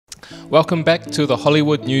Welcome back to the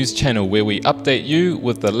Hollywood News channel, where we update you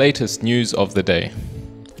with the latest news of the day.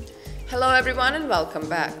 Hello everyone and welcome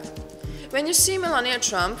back. When you see Melania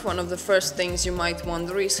Trump, one of the first things you might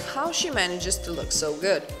wonder is how she manages to look so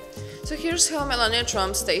good. So here's how Melania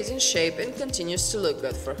Trump stays in shape and continues to look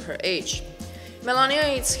good for her age.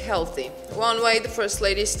 Melania eats healthy. One way the First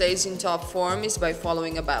Lady stays in top form is by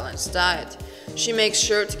following a balanced diet. She makes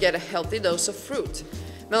sure to get a healthy dose of fruit.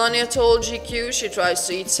 Melania told GQ she tries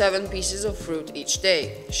to eat 7 pieces of fruit each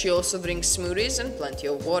day. She also drinks smoothies and plenty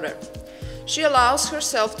of water. She allows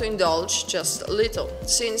herself to indulge just a little.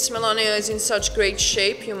 Since Melania is in such great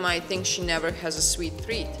shape, you might think she never has a sweet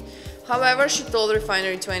treat. However, she told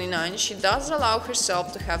Refinery 29 she does allow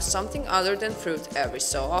herself to have something other than fruit every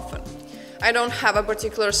so often. I don't have a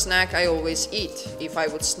particular snack I always eat. If I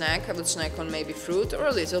would snack on maybe fruit or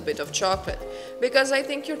a little bit of chocolate, because I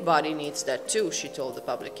think your body needs that too, she told the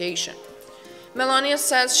publication. Melania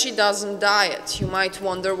says she doesn't diet. You might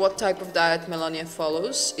wonder what type of diet Melania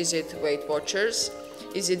follows. Is it Weight Watchers?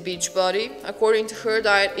 Is it Beachbody? According to her,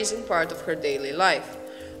 diet isn't part of her daily life.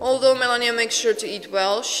 Although Melania makes sure to eat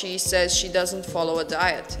well, she says she doesn't follow a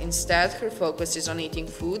diet. Instead, her focus is on eating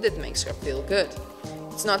food that makes her feel good.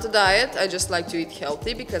 It's not a diet, I just like to eat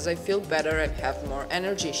healthy because I feel better and have more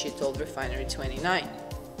energy, she told Refinery 29.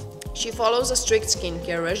 She follows a strict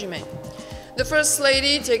skincare regimen. The First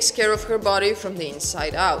Lady takes care of her body from the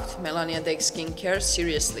inside out. Melania takes skincare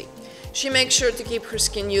seriously. She makes sure to keep her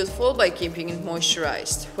skin youthful by keeping it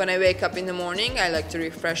moisturized. When I wake up in the morning, I like to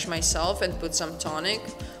refresh myself and put some tonic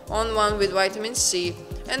on, one with vitamin C,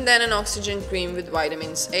 and then an oxygen cream with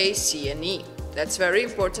vitamins A, C, and E. That's very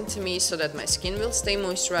important to me so that my skin will stay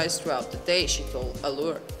moisturized throughout the day, she told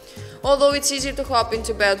Allure. Although it's easy to hop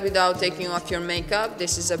into bed without taking off your makeup,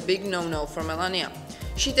 this is a big no-no for Melania.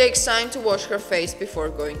 She takes time to wash her face before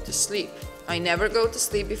going to sleep. I never go to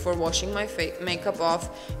sleep before washing my makeup off,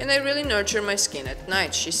 and I really nurture my skin at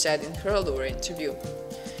night, she said in her Allure interview.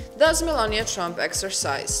 Does Melania Trump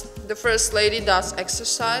exercise? The First Lady does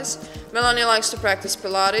exercise. Melania likes to practice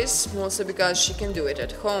Pilates, mostly because she can do it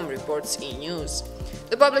at home, reports E! News.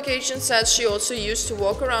 The publication says she also used to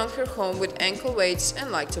walk around her home with ankle weights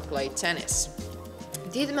and liked to play tennis.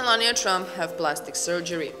 Did Melania Trump have plastic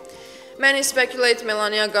surgery? Many speculate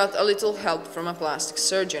Melania got a little help from a plastic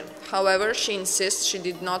surgeon. However, she insists she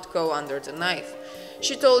did not go under the knife.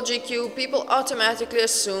 She told GQ people automatically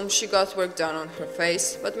assume she got work done on her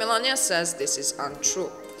face, but Melania says this is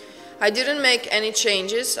untrue. I didn't make any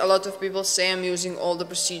changes. A lot of people say I'm using all the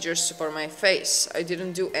procedures for my face. I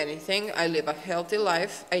didn't do anything. I live a healthy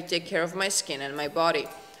life. I take care of my skin and my body.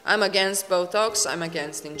 I'm against Botox. I'm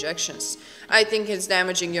against injections. I think it's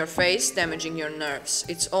damaging your face, damaging your nerves.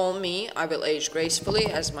 It's all me. I will age gracefully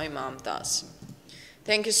as my mom does.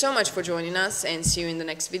 Thank you so much for joining us and see you in the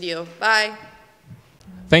next video. Bye!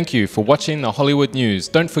 Thank you for watching the Hollywood News.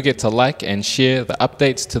 Don't forget to like and share the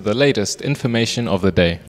updates to the latest information of the day.